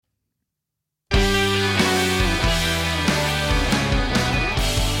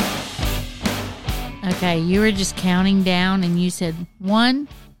Okay, you were just counting down and you said 1,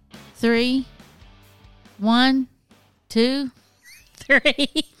 3, 1, 2, 3.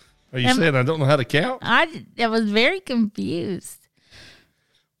 Are you saying I don't know how to count? I was very confused.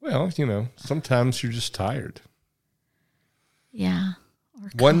 Well, sometimes you're just tired. Yeah.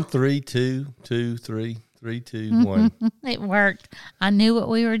 1, 3, 2, 2, 3, 3, 2, 1. It worked. I knew what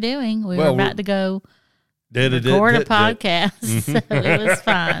we were doing. We were about to go record a podcast, so it was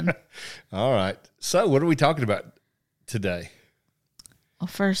fine. All right. So what are we talking about today? Well,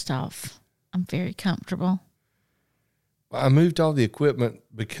 first off, I'm very comfortable. Well, I moved all the equipment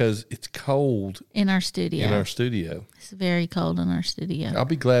because it's cold in our studio. It's very cold in our studio. I'll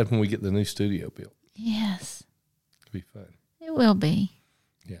be glad when we get the new studio built. Yes. It'll be fun. It will be.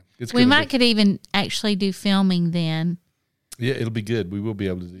 Yeah. We could even actually do filming then. Yeah, it'll be good. We will be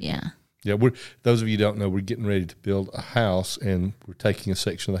able to do that. Yeah. Yeah, those of you who don't know, we're getting ready to build a house, and we're taking a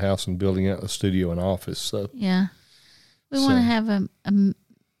section of the house and building out a studio and office. So yeah, we want to have a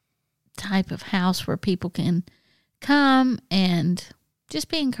type of house where people can come and just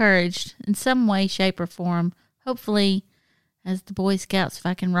be encouraged in some way, shape, or form. Hopefully, as the Boy Scouts, if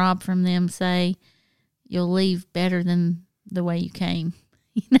I can rob from them, say, you'll leave better than the way you came.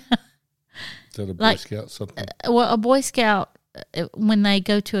 Is that a Boy Scout something? Well, a Boy Scout, when they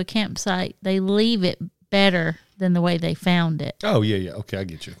go to a campsite, they leave it better than the way they found it. Oh, yeah. Okay, I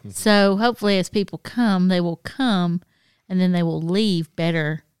get you. So hopefully as people come, they will come and then they will leave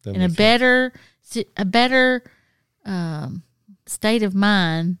better, in a better state of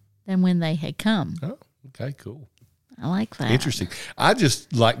mind than when they had come. Oh, okay, cool. I like that. Interesting. I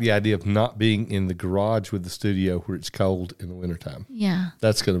just like the idea of not being in the garage with the studio where it's cold in the wintertime. Yeah.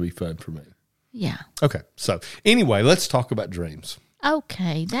 That's going to be fun for me. Yeah. Okay. So anyway, let's talk about dreams.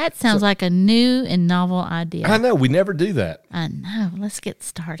 Okay. That sounds like a new and novel idea. I know. We never do that. I know. Let's get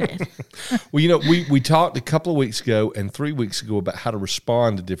started. Well, we talked a couple of weeks ago and 3 weeks ago about how to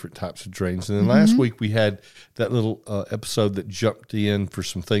respond to different types of dreams. And then last week we had that little episode that jumped in for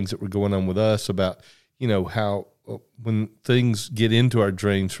some things that were going on with us about, how when things get into our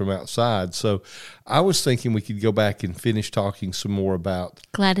dreams from outside. So I was thinking we could go back and finish talking some more about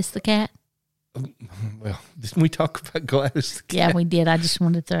Gladys the cat. Well, didn't we talk about Gladys the cat? Yeah, we did. I just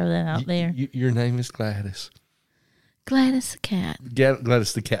wanted to throw that out there. Your name is Gladys. Gladys the cat.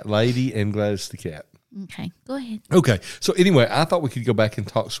 Gladys the cat lady and Gladys the cat. Okay, go ahead. Okay, so anyway, I thought we could go back and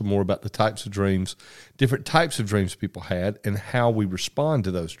talk some more about the types of dreams, different types of dreams people had, and how we respond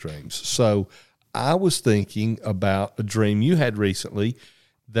to those dreams. So I was thinking about a dream you had recently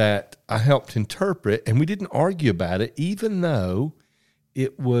that I helped interpret, and we didn't argue about it, even though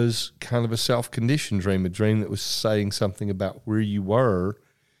it was kind of a self-conditioned dream, a dream that was saying something about where you were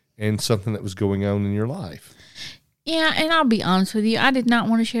and something that was going on in your life. Yeah, and I'll be honest with you, I did not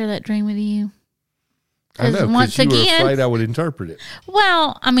want to share that dream with you. I know, because you were afraid I would interpret it.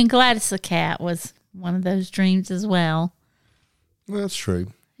 Well, Gladys the cat was one of those dreams as well. Well, that's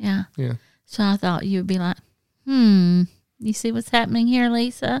true. Yeah. Yeah. So I thought you would be like, you see what's happening here,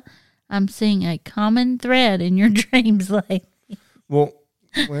 Lisa? I'm seeing a common thread in your dreams lately. Well,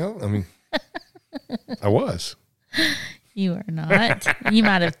 I was. You were not. You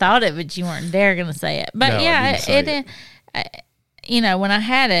might have thought it, but you weren't dare going to say it. But no, yeah, it. When I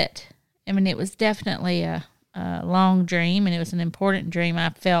had it, it was definitely a long dream, and it was an important dream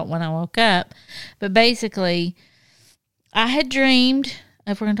I felt when I woke up. But basically, I had dreamed,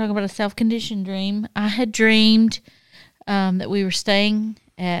 if we're going to talk about a self-conditioned dream, I had dreamed that we were staying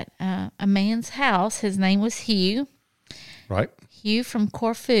at a man's house. His name was Hugh. Right. Hugh from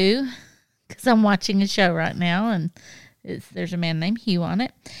Corfu, because I'm watching a show right now, and there's a man named Hugh on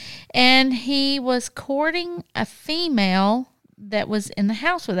it. And he was courting a female that was in the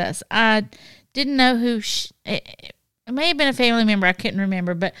house with us. I didn't know who it may have been a family member. I couldn't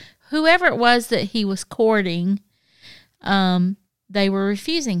remember. But whoever it was that he was courting, they were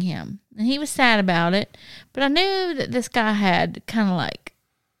refusing him. And he was sad about it. But I knew that this guy had kind of like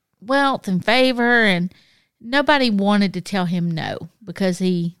wealth and favor, and nobody wanted to tell him no because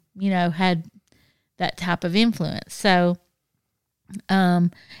he, had that type of influence. So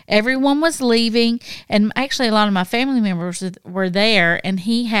everyone was leaving, and actually a lot of my family members were there, and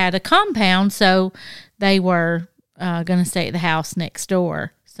he had a compound, so they were going to stay at the house next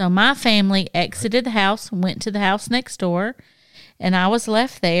door. So my family exited the house, went to the house next door, and I was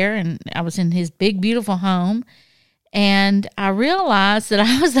left there, and I was in his big, beautiful home. And I realized that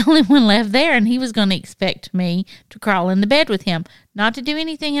I was the only one left there, and he was going to expect me to crawl in the bed with him. Not to do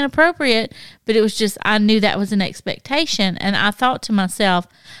anything inappropriate, but it was just, I knew that was an expectation. And I thought to myself,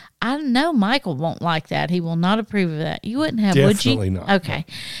 I know Michael won't like that. He will not approve of that. You wouldn't have, Definitely would you? not. Okay.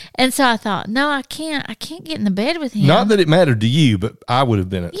 And so I thought, no, I can't get in the bed with him. Not that it mattered to you, but I would have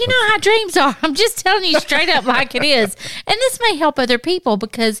been. You know how dreams are. I'm just telling you straight up like it is. And this may help other people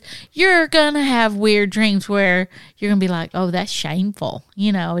because you're going to have weird dreams where you're going to be like, oh, that's shameful.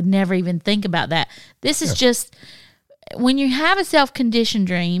 And never even think about that. This is just, when you have a self-conditioned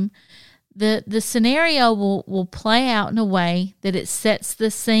dream, the scenario will play out in a way that it sets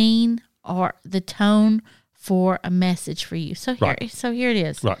the scene or the tone for a message for you. So here it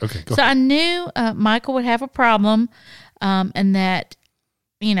is. Right. Okay. Go so ahead. I knew Michael would have a problem, and that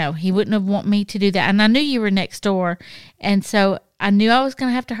he wouldn't have want me to do that. And I knew you were next door, and so I knew I was going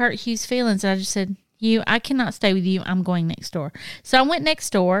to have to hurt Hugh's feelings. And I just said, Hugh, I cannot stay with you. I'm going next door. So I went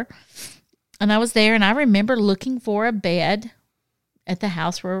next door, and I was there, and I remember looking for a bed at the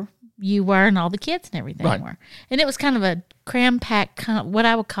house where you were and all the kids and everything were. And it was kind of a cram-packed, what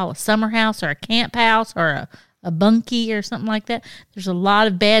I would call a summer house or a camp house or a bunkie or something like that. There's a lot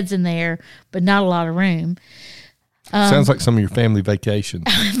of beds in there, but not a lot of room. Sounds like some of your family vacations.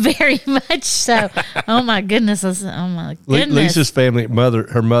 Very much so. Oh, my goodness. Lisa's family,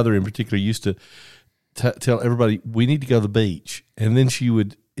 her mother in particular, used to tell everybody, we need to go to the beach. And then she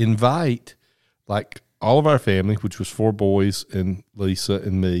would invite, like, all of our family, which was 4 boys and Lisa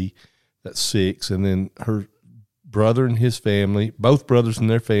and me, that's 6, and then her brother and his family, both brothers and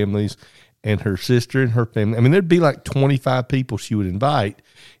their families, and her sister and her family. I mean, there'd be like 25 people she would invite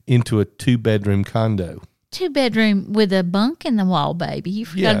into a 2-bedroom condo. 2-bedroom with a bunk in the wall, baby. You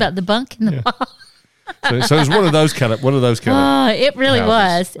forgot about the bunk in the wall. So it was one of those kind of. It really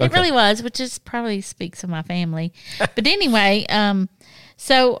houses. was. It really was, which is probably speaks of my family. But anyway,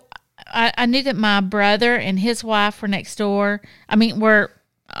 so I knew that my brother and his wife were next door. I mean, were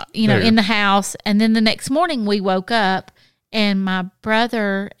in the house. And then the next morning we woke up, and my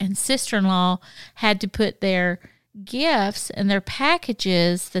brother and sister-in-law had to put their gifts and their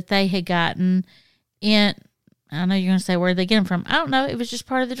packages that they had gotten in. I know you're going to say, where did they get them from? I don't know. It was just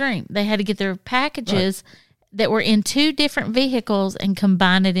part of the dream. They had to get their packages that were in 2 different vehicles and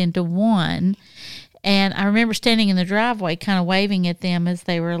combine it into one. And I remember standing in the driveway kind of waving at them as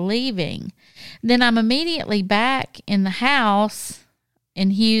they were leaving. Then I'm immediately back in the house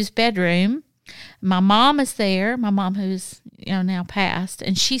in Hugh's bedroom. My mom is there, my mom who's now passed,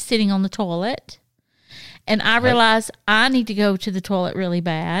 and she's sitting on the toilet. And I realized I need to go to the toilet really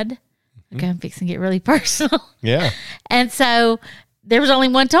bad. Okay, I'm fixing to get really personal. Yeah. And so there was only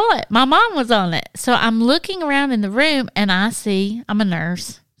one toilet. My mom was on it. So I'm looking around in the room, and I'm a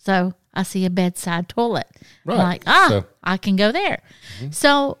nurse, so I see a bedside toilet. Right. I'm like, I can go there. Mm-hmm.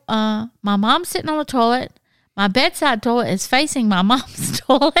 So my mom's sitting on the toilet. My bedside toilet is facing my mom's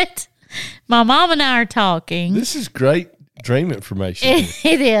toilet. My mom and I are talking. This is great dream information.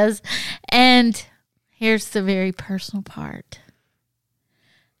 It is. And here's the very personal part.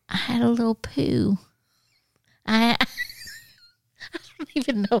 I had a little poo. I don't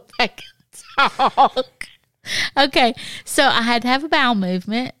even know if I can talk. Okay, so I had to have a bowel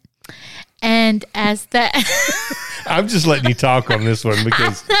movement. And as that... I'm just letting you talk on this one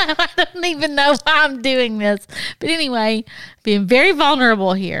because... I don't even know why I'm doing this. But anyway, being very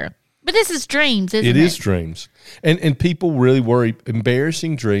vulnerable here. But this is dreams, isn't it? It is dreams. And people really worry.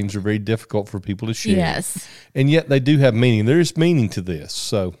 Embarrassing dreams are very difficult for people to share. Yes. And yet they do have meaning. There is meaning to this.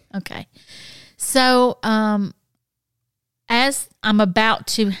 So okay. So as I'm about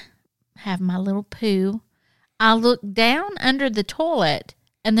to have my little poo, I look down under the toilet,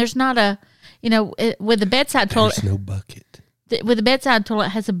 and there's not a, with the bedside toilet. There's no bucket. With the bedside toilet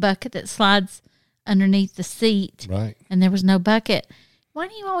has a bucket that slides underneath the seat. Right. And there was no bucket. Why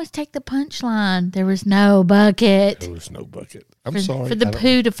do you always take the punchline? There was no bucket. There was no bucket. I'm sorry. For the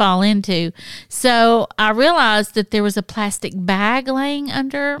poo to fall into. So I realized that there was a plastic bag laying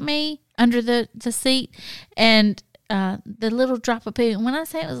under me, under the seat, and the little drop of poo. And when I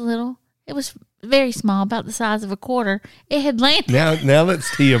say it was little, it was very small, about the size of a quarter. It had landed. Now that's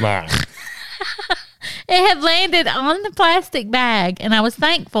TMI. It had landed on the plastic bag, and I was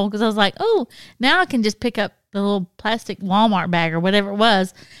thankful because I was like, oh, now I can just pick up the little plastic Walmart bag or whatever it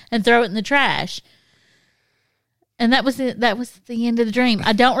was and throw it in the trash. And that was it. That was the end of the dream.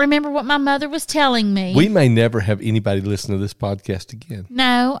 I don't remember what my mother was telling me. We may never have anybody listen to this podcast again.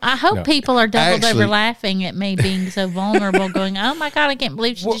 No, I hope people are doubled over laughing at me being so vulnerable, going, oh my God, I can't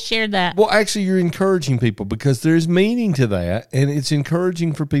believe she just shared that. Well, actually, you're encouraging people because there's meaning to that. And it's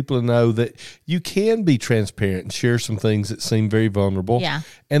encouraging for people to know that you can be transparent and share some things that seem very vulnerable. Yeah.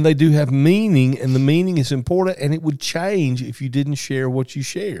 And they do have meaning, and the meaning is important, and it would change if you didn't share what you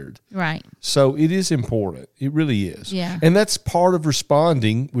shared. Right. So it is important. It really is. is. Yeah. And that's part of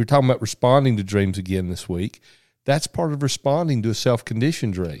responding. We were talking about responding to dreams again this week. That's part of responding to a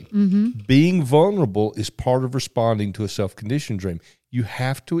self-conditioned dream. Mm-hmm. Being vulnerable is part of responding to a self-conditioned dream. You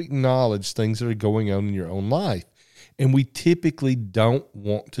have to acknowledge things that are going on in your own life. And we typically don't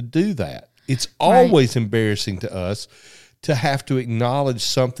want to do that. It's always embarrassing to us to have to acknowledge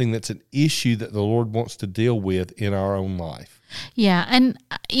something that's an issue that the Lord wants to deal with in our own life. Yeah. And,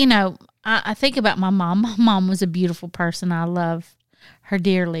 I think about my mom. My mom was a beautiful person. I love her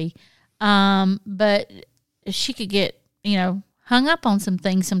dearly. But she could get, hung up on some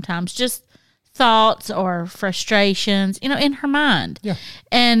things sometimes, just thoughts or frustrations, in her mind. Yeah.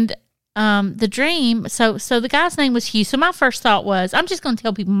 And the dream, so the guy's name was Hugh. So my first thought was, I'm just going to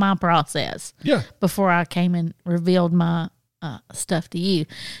tell people my process. Yeah. Before I came and revealed my stuff to you.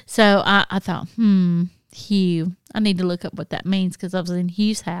 So I thought, Hugh, I need to look up what that means because I was in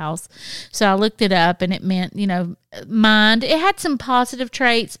Hugh's house. So I looked it up and it meant, mind. It had some positive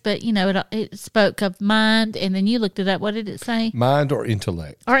traits, but, it spoke of mind. And then you looked it up. What did it say? Mind or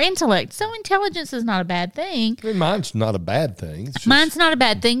intellect. Or intellect. So intelligence is not a bad thing. I mean, mind's not a bad thing. It's just, Mind's not a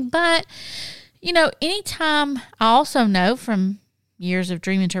bad thing. But, anytime I also know from years of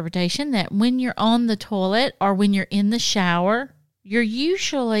dream interpretation that when you're on the toilet or when you're in the shower, you're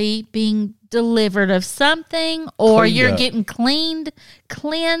usually being delivered of something or Cleaned you're up. getting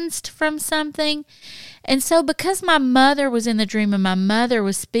cleansed from something. And so because my mother was in the dream and my mother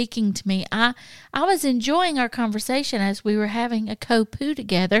was speaking to me, I was enjoying our conversation as we were having a co-poo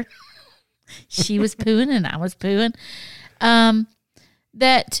together. She was pooing and I was pooing.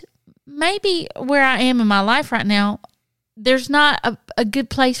 That maybe where I am in my life right now, there's not a good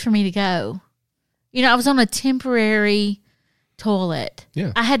place for me to go. I was on a temporary toilet.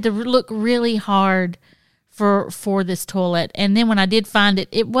 Yeah. I had to look really hard for this toilet. And then when I did find it,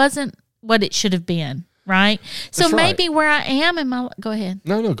 it wasn't what it should have been. Right. So That's right. maybe where I am in my, go ahead.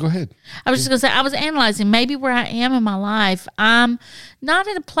 No, go ahead. I was just going to say, I was analyzing maybe where I am in my life. I'm not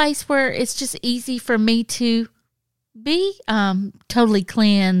in a place where it's just easy for me to be totally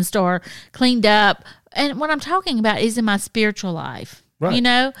cleansed or cleaned up. And what I'm talking about is in my spiritual life.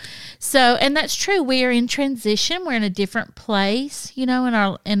 Right. So, and that's true. We are in transition. We're in a different place, in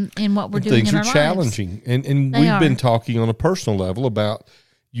our in what we're doing Things in are our lives. challenging. And we've been talking on a personal level about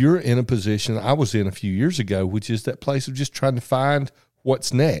you're in a position I was in a few years ago, which is that place of just trying to find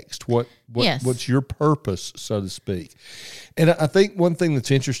what's next, what's your purpose, so to speak. And I think one thing that's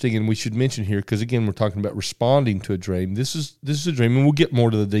interesting, and we should mention here, because again, we're talking about responding to a dream. This is a dream, and we'll get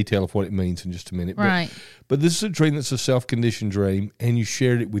more to the detail of what it means in just a minute. Right. But this is a dream that's a self-conditioned dream, and you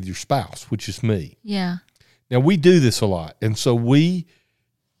shared it with your spouse, which is me. Yeah. Now, we do this a lot, and so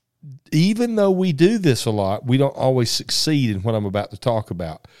even though we do this a lot, we don't always succeed in what I'm about to talk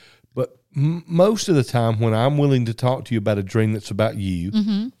about. But most of the time when I'm willing to talk to you about a dream that's about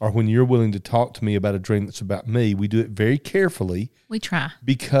you, or when you're willing to talk to me about a dream that's about me, we do it very carefully. We try.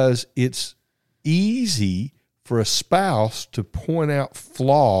 Because it's easy for a spouse to point out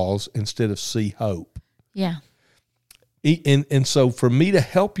flaws instead of see hope. Yeah. And so for me to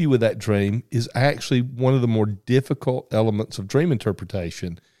help you with that dream is actually one of the more difficult elements of dream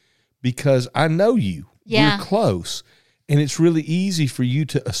interpretation, because I know you. Yeah. We're close. And it's really easy for you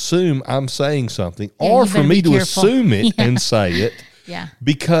to assume I'm saying something, Yeah, or you for better me be to careful. assume it Yeah. and say it Yeah.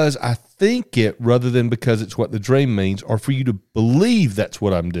 because I think it rather than because it's what the dream means, or for you to believe that's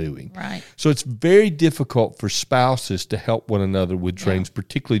what I'm doing. Right. So it's very difficult for spouses to help one another with dreams,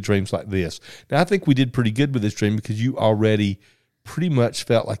 particularly dreams like this. Now, I think we did pretty good with this dream because you already pretty much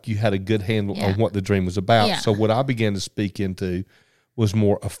felt like you had a good handle on what the dream was about. Yeah. So what I began to speak into was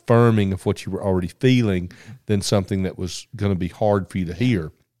more affirming of what you were already feeling than something that was going to be hard for you to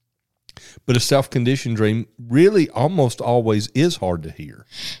hear. But a self-conditioned dream really almost always is hard to hear.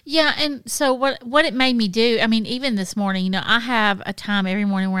 Yeah, and so what it made me do, I mean, even this morning, I have a time every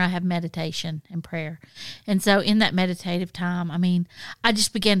morning where I have meditation and prayer. And so in that meditative time, I mean, I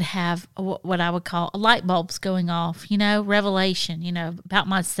just began to have what I would call light bulbs going off, revelation, about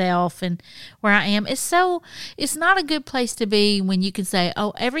myself and where I am. It's not a good place to be when you can say,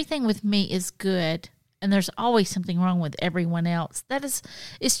 oh, everything with me is good, and there's always something wrong with everyone else.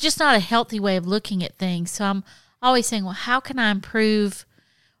 It's just not a healthy way of looking at things. So I'm always saying, well, how can I improve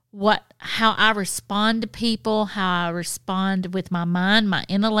how I respond to people, how I respond with my mind, my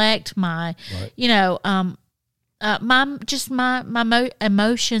intellect, my, my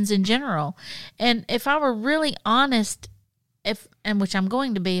emotions in general. And if I were really honest, which I'm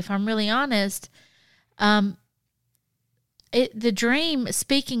going to be, if I'm really honest, the dream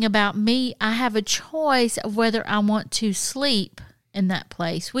speaking about me, I have a choice of whether I want to sleep in that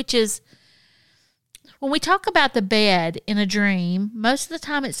place, which is when we talk about the bed in a dream, most of the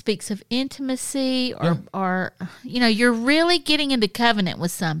time it speaks of intimacy or you're really getting into covenant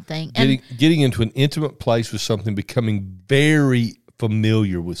with something. Getting into an intimate place with something, becoming very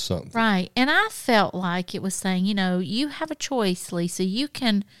familiar with something. Right. And I felt like it was saying, you have a choice, Lisa. You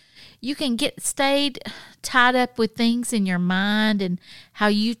can get stayed tied up with things in your mind and how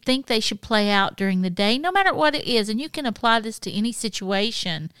you think they should play out during the day, no matter what it is. And you can apply this to any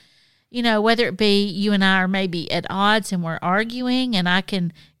situation, whether it be you and I are maybe at odds and we're arguing, and I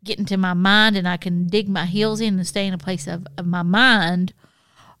can get into my mind and I can dig my heels in and stay in a place of my mind,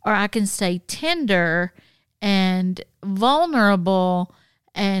 or I can stay tender and vulnerable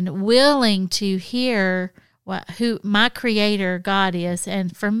and willing to hear who my creator God is.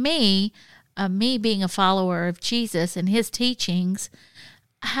 And for me, me being a follower of Jesus and his teachings,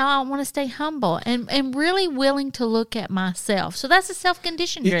 how I want to stay humble and really willing to look at myself. So that's a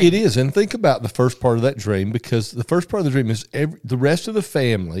self-conditioned dream. It is. And think about the first part of that dream, because the first part of the dream is the rest of the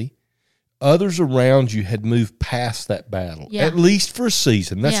family, others around you had moved past that battle, at least for a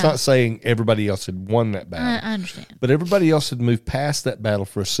season. That's not saying everybody else had won that battle. I understand. But everybody else had moved past that battle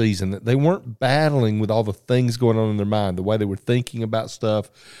for a season, that they weren't battling with all the things going on in their mind, the way they were thinking about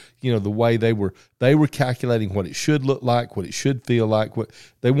stuff, the way they were calculating what it should look like, what it should feel like.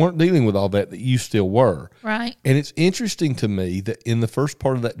 They weren't dealing with all that you still were. Right. And it's interesting to me that in the first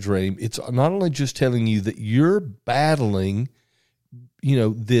part of that dream, it's not only just telling you that you're battling,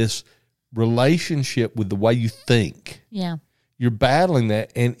 this relationship with the way you think. Yeah. You're battling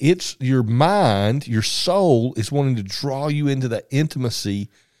that, and it's your mind, your soul is wanting to draw you into that intimacy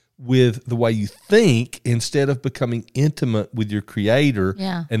with the way you think instead of becoming intimate with your creator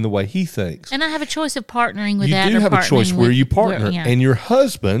and the way he thinks. And I have a choice of partnering with you that. You do have a choice where you partner. Yeah. And your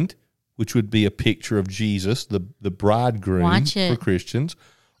husband, which would be a picture of Jesus, the bridegroom for Christians,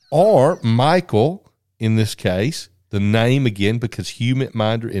 or Michael, in this case, the name again, because human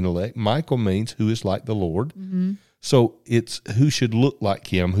mind or intellect, Michael means who is like the Lord. Mm-hmm. So it's who should look like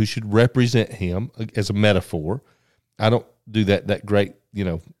him, who should represent him as a metaphor. I don't do that great,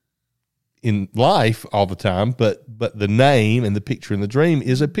 in life all the time, but the name and the picture in the dream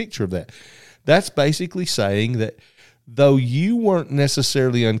is a picture of that. That's basically saying that though you weren't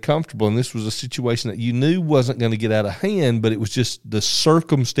necessarily uncomfortable, and this was a situation that you knew wasn't going to get out of hand, but it was just the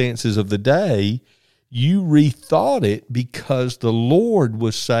circumstances of the day, you rethought it because the Lord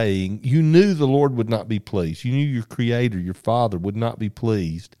was saying, you knew the Lord would not be pleased. You knew your creator, your father, would not be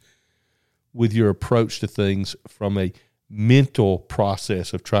pleased with your approach to things from a mental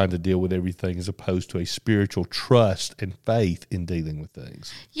process of trying to deal with everything as opposed to a spiritual trust and faith in dealing with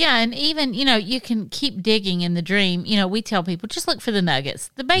things. Yeah, and even, you can keep digging in the dream. We tell people, just look for the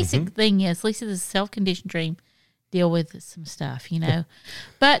nuggets. The basic thing is, Lisa, this is a self-conditioned dream. Deal with some stuff,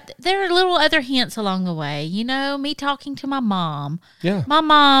 But there are little other hints along the way. Me talking to my mom. Yeah. My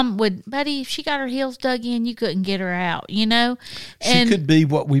mom would, buddy, if she got her heels dug in, you couldn't get her out, And she could be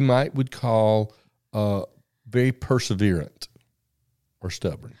what we would call very perseverant or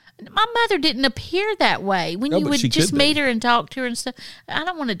stubborn. My mother didn't appear that way. When you would just meet her and talk to her and stuff, I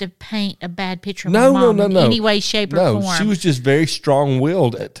don't want to paint a bad picture of my mom in any way, shape, or form. No, she was just very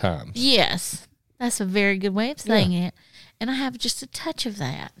strong-willed at times. Yes. That's a very good way of saying it. And I have just a touch of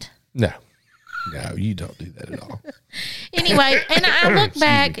that. No, you don't do that at all. Anyway, and I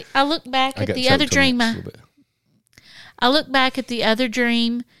look back at the other dream. I look back at the other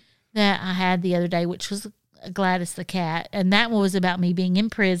dream that I had the other day, which was Gladys the cat. And that one was about me being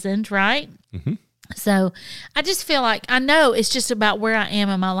imprisoned, right? Mm-hmm. So I just feel like I know it's just about where I am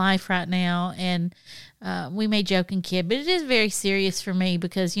in my life right now. And we may joke and kid, but it is very serious for me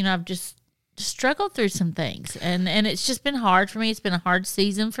because, I've just struggled through some things and it's just been hard for me. It's been a hard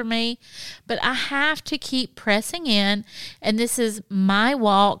season for me, but I have to keep pressing in, and this is my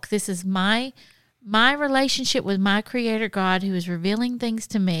walk. This is my relationship with my creator God, who is revealing things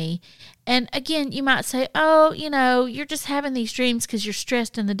to me. And again, you might say, oh, you're just having these dreams because you're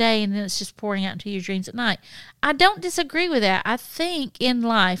stressed in the day and then it's just pouring out into your dreams at night. I don't disagree with that. I think in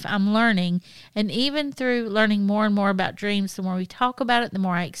life I'm learning, and even through learning more and more about dreams, the more we talk about it, the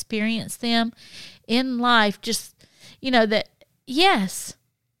more I experience them in life, just, that yes,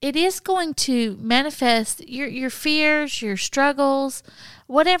 it is going to manifest your fears, your struggles,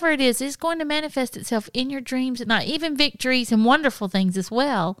 whatever it is going to manifest itself in your dreams at night, even victories and wonderful things as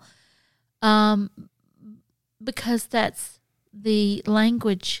well. Because that's the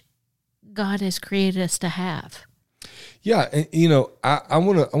language God has created us to have. Yeah, and I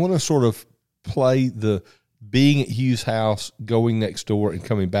want to sort of play the being at Hugh's house, going next door, and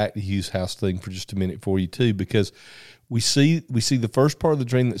coming back to Hugh's house thing for just a minute for you too, because we see the first part of the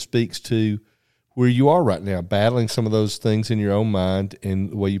dream that speaks to where you are right now, battling some of those things in your own mind and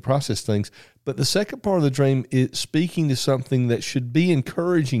the way you process things. But the second part of the dream is speaking to something that should be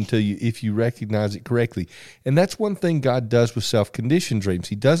encouraging to you if you recognize it correctly. And that's one thing God does with self-conditioned dreams.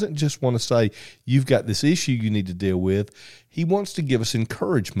 He doesn't just want to say, you've got this issue you need to deal with. He wants to give us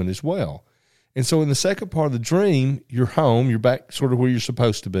encouragement as well. And so in the second part of the dream, you're home, you're back sort of where you're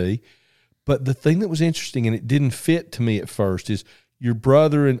supposed to be. But the thing that was interesting, and it didn't fit to me at first, is your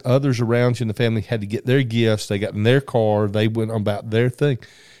brother and others around you in the family had to get their gifts. They got in their car. They went about their thing.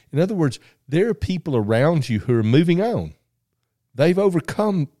 In other words, there are people around you who are moving on. They've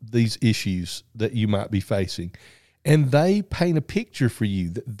overcome these issues that you might be facing, and they paint a picture for you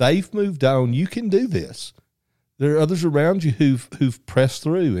that they've moved on. You can do this. There are others around you who've pressed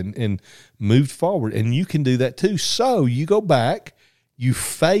through and moved forward, and you can do that too. So you go back, you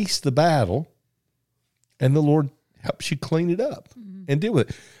face the battle, and the Lord helps you clean it up and deal with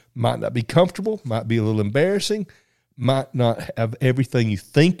it. Might not be comfortable, might be a little embarrassing, might not have everything you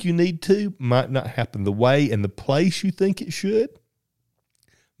think you need to, might not happen the way and the place you think it should,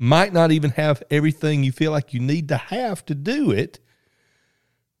 might not even have everything you feel like you need to have to do it,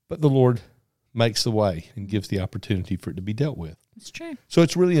 but the Lord makes the way and gives the opportunity for it to be dealt with. It's true. So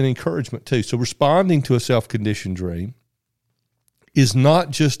it's really an encouragement too. So responding to a self-conditioned dream is not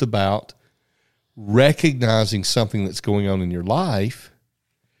just about recognizing something that's going on in your life.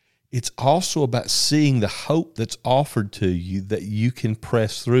 It's also about seeing the hope that's offered to you, that you can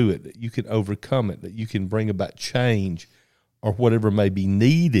press through it, that you can overcome it, that you can bring about change or whatever may be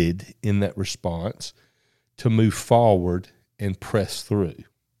needed in that response to move forward and press through.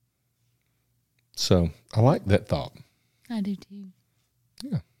 So I like that thought. I do too.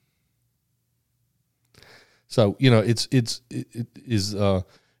 Yeah. So, it is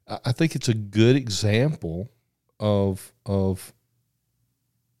I think it's a good example of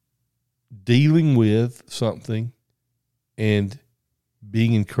dealing with something and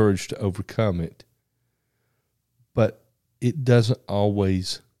being encouraged to overcome it. But it doesn't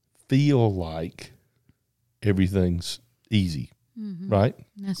always feel like everything's easy, right?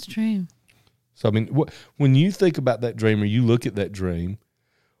 That's true. So, I mean, when you think about that dream or you look at that dream,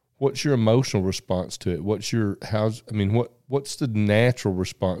 what's your emotional response to it? What's the natural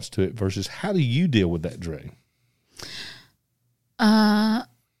response to it versus how do you deal with that dream?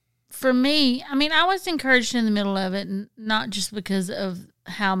 For me, I was encouraged in the middle of it, and not just because of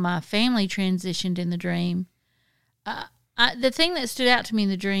how my family transitioned in the dream. The thing that stood out to me in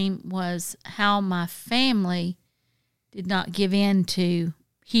the dream was how my family did not give in to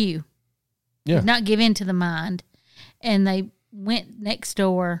Hugh. Yeah. Did not give in to the mind. And they went next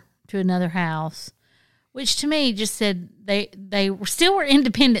door to another house, which to me just said they were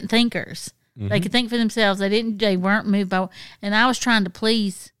independent thinkers. Mm-hmm. They could think for themselves. They weren't moved by, and I was trying to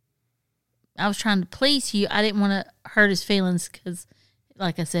please Hugh. I didn't want to hurt his feelings because,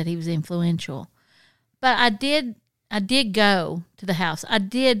 like I said, he was influential. But I did go to the house. I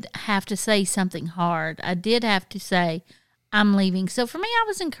did have to say something hard. I did have to say, I'm leaving. So for me, I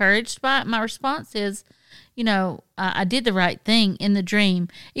was encouraged by it. My response is, I did the right thing in the dream.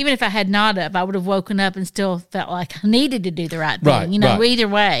 Even if I had not up, I would have woken up and still felt like I needed to do the right thing, right. Either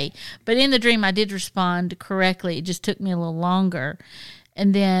way. But in the dream, I did respond correctly. It just took me a little longer.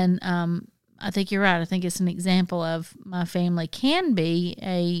 And then I think you're right. I think it's an example of my family can be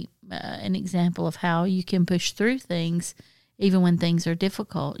an example of how you can push through things even when things are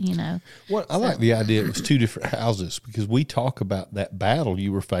difficult, Well, I like the idea it was two different houses because we talk about that battle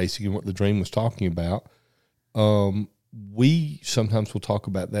you were facing and what the dream was talking about. We sometimes will talk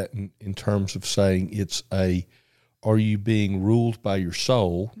about that in terms of saying are you being ruled by your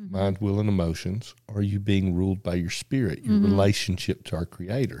soul, mind, will, and emotions? Or are you being ruled by your spirit, your relationship to our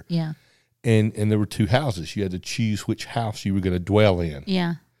Creator? Yeah. And there were two houses. You had to choose which house you were going to dwell in.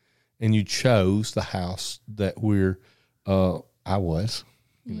 Yeah. And you chose the house that I was.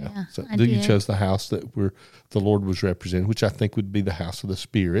 So you chose the house that the Lord was representing, which I think would be the house of the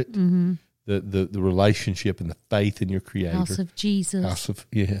Spirit. Mm-hmm. The relationship and the faith in your Creator. House of Jesus.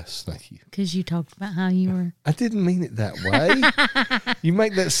 Yes, thank you. Because you talked about how you were. I didn't mean it that way. You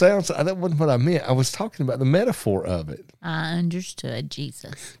make that sound, that wasn't what I meant. I was talking about the metaphor of it. I understood,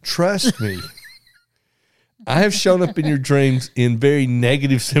 Jesus. Trust me. I have shown up in your dreams in very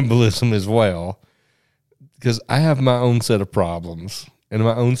negative symbolism as well, because I have my own set of problems and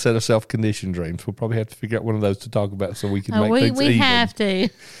my own set of self-conditioned dreams. We'll probably have to figure out one of those to talk about so we can make things even. We have to.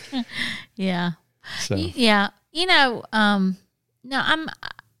 Yeah. So. Yeah. I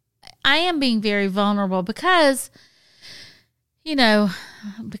am being very vulnerable because I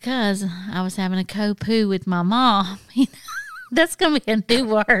was having a co-poo with my mom. That's going to be a new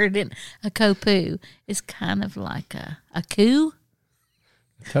word. And a kopoo is kind of like a coup.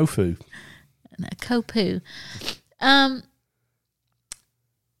 Tofu. And a kopoo.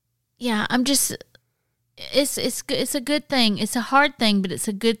 Yeah, I'm just... It's a good thing. It's a hard thing, but it's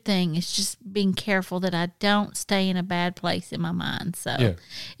a good thing. It's just being careful that I don't stay in a bad place in my mind. So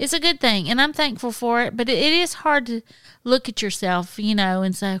It's a good thing, and I'm thankful for it. But it is hard to look at yourself,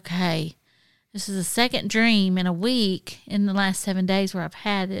 and say, okay, this is the second dream in a week in the last 7 days where I've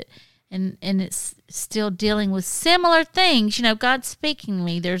had it, and it's still dealing with similar things. God's speaking to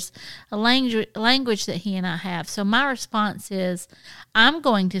me. There's a language that He and I have. So my response is, I'm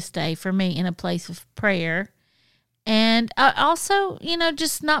going to stay for me in a place of prayer. And I also,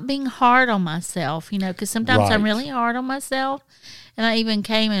 just not being hard on myself, because sometimes I'm really hard on myself. And I even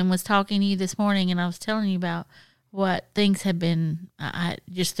came and was talking to you this morning, and I was telling you about what things have been,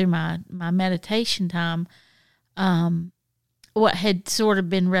 just through my meditation time, what had sort of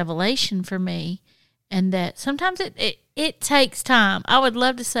been revelation for me, and that sometimes it takes time. I would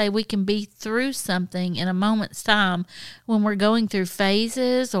love to say we can be through something in a moment's time when we're going through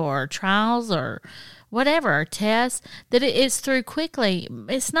phases or trials or whatever, or tests, that it's through quickly.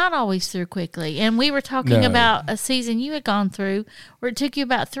 It's not always through quickly. And we were talking about a season you had gone through where it took you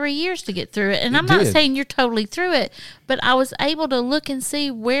about 3 years to get through it. And I'm not saying you're totally through it, but I was able to look and see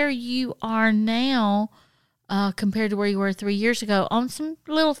where you are now compared to where you were 3 years ago on some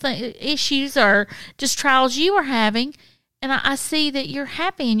little issues or just trials you were having. And I see that you're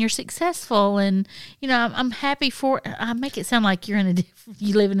happy and you're successful, and I'm happy for. I make it sound like you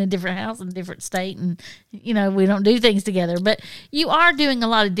live in a different house in a different state, and we don't do things together. But you are doing a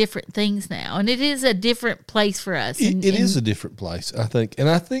lot of different things now, and it is a different place for us. It is a different place, I think, and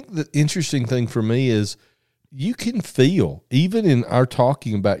I think the interesting thing for me is you can feel, even in our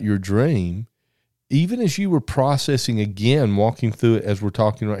talking about your dream, even as you were processing again, walking through it as we're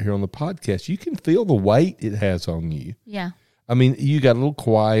talking right here on the podcast, you can feel the weight it has on you. Yeah. I mean, you got a little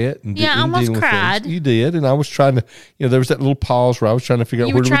quiet. And I almost cried. You did, and I was trying to, there was that little pause where I was trying to figure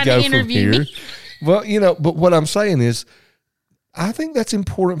out where do we go from here. Me. Well, but what I'm saying is, I think that's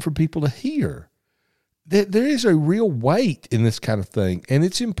important for people to hear. That there is a real weight in this kind of thing, and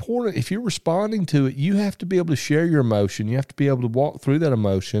it's important. If you're responding to it, you have to be able to share your emotion. You have to be able to walk through that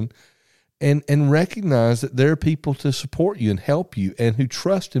emotion. And recognize that there are people to support you and help you and who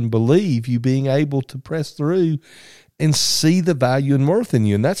trust and believe you being able to press through and see the value and worth in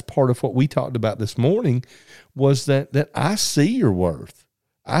you. And that's part of what we talked about this morning was that I see your worth.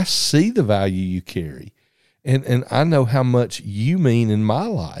 I see the value you carry. And I know how much you mean in my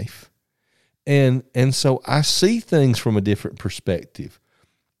life. And so I see things from a different perspective.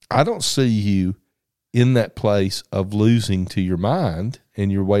 I don't see you in that place of losing to your mind and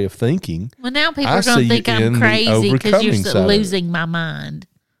your way of thinking. Well, now people are going to think I'm crazy because you're losing my mind.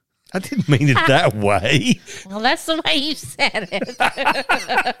 I didn't mean it that way. Well, that's the way you said it.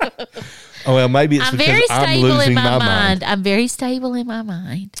 Oh, well, maybe it's because I'm losing my mind. I'm very stable in my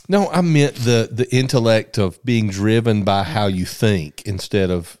mind. No, I meant the intellect of being driven by how you think instead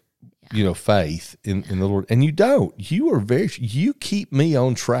of faith in the Lord. And you don't. You keep me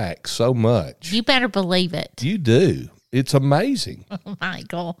on track so much. You better believe it. You do. It's amazing. Oh,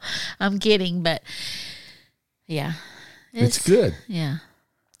 Michael, I'm kidding, but yeah. It's good. Yeah.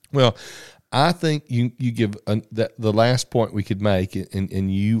 Well, I think you give the last point we could make,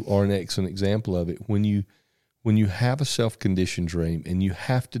 and you are an excellent example of it. When you have a self-conditioned dream and you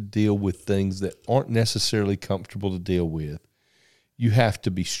have to deal with things that aren't necessarily comfortable to deal with, you have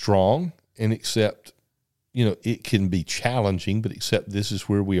to be strong and accept, it can be challenging, but accept this is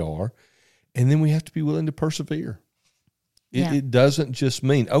where we are. And then we have to be willing to persevere. It doesn't just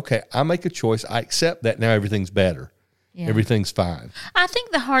mean, okay, I make a choice, I accept that, now everything's better. Yeah. Everything's fine. I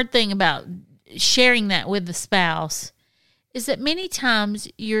think the hard thing about sharing that with the spouse is that many times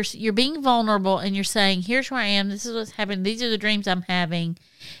you're being vulnerable and you're saying, here's where I am, this is what's happening, these are the dreams I'm having.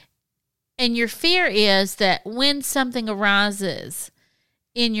 And your fear is that when something arises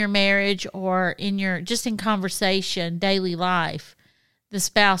in your marriage or just in conversation, daily life, the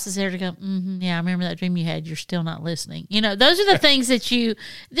spouse is there to go, yeah, I remember that dream you had. You're still not listening. Those are the things that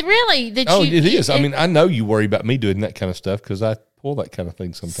it is. I mean, I know you worry about me doing that kind of stuff because I pull that kind of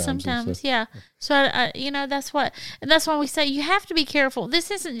thing sometimes. Sometimes, yeah. So, that's why we say you have to be careful.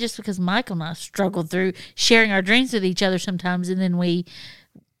 This isn't just because Michael and I struggle through sharing our dreams with each other sometimes, and then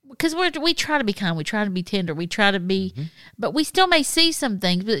because we try to be kind, we try to be tender, we try to be, but we still may see some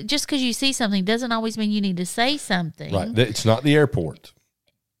things. But just because you see something doesn't always mean you need to say something. Right. It's not the airport.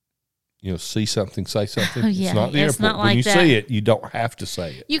 see something, say something. Oh, yeah. It's not the It's airport. not When like you that. see it, you don't have to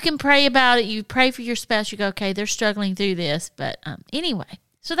say it. You can pray about it. You pray for your spouse. You go, okay, they're struggling through this. But anyway,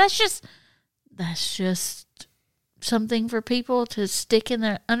 so that's just something for people to stick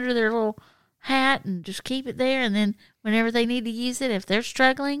in under their little hat and just keep it there. And then whenever they need to use it, if they're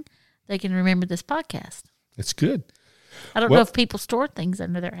struggling, they can remember this podcast. It's good. I don't know if people store things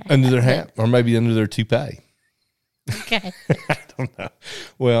under their hat. Under their hat, or maybe under their toupee. Okay. I don't know.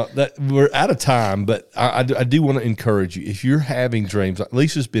 Well, we're out of time, but I do want to encourage you. If you're having dreams, like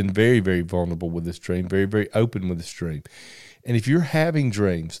Lisa's been very, very vulnerable with this dream, very, very open with this dream. And if you're having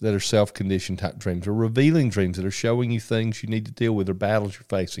dreams that are self-conditioned type dreams or revealing dreams that are showing you things you need to deal with or battles you're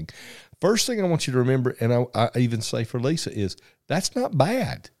facing, first thing I want you to remember, and I even say for Lisa, is that's not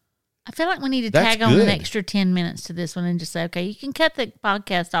bad. I feel like we need to That's tag on good. an extra 10 minutes to this one and just say, okay, you can cut the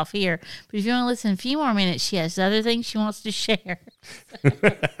podcast off here, but if you want to listen a few more minutes, she has other things she wants to share.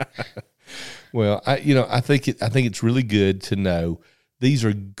 Well, I think it's really good to know these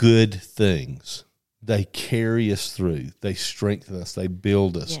are good things. They carry us through. They strengthen us. They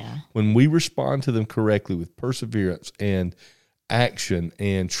build us. Yeah. When we respond to them correctly with perseverance and action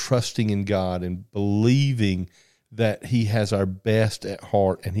and trusting in God and believing that He has our best at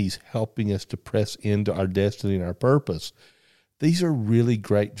heart and He's helping us to press into our destiny and our purpose, these are really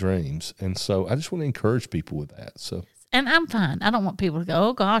great dreams. And so I just want to encourage people with that. So, And I'm fine. I don't want people to go,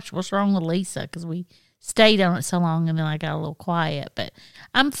 oh, gosh, what's wrong with Lisa? Because we stayed on it so long and then I got a little quiet. But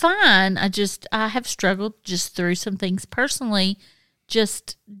I'm fine. I have struggled just through some things personally,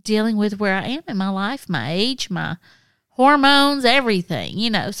 just dealing with where I am in my life, my age, my hormones,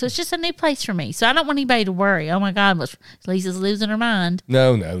 everything, So it's just a new place for me. So I don't want anybody to worry. Oh, my God, Lisa's losing her mind.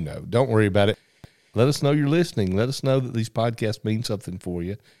 no. Don't worry about it. Let us know you're listening. Let us know that these podcasts mean something for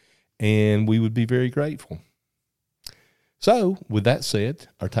you, and we would be very grateful. So, with that said,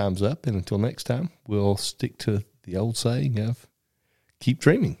 our time's up, and until next time, we'll stick to the old saying of keep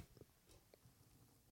dreaming.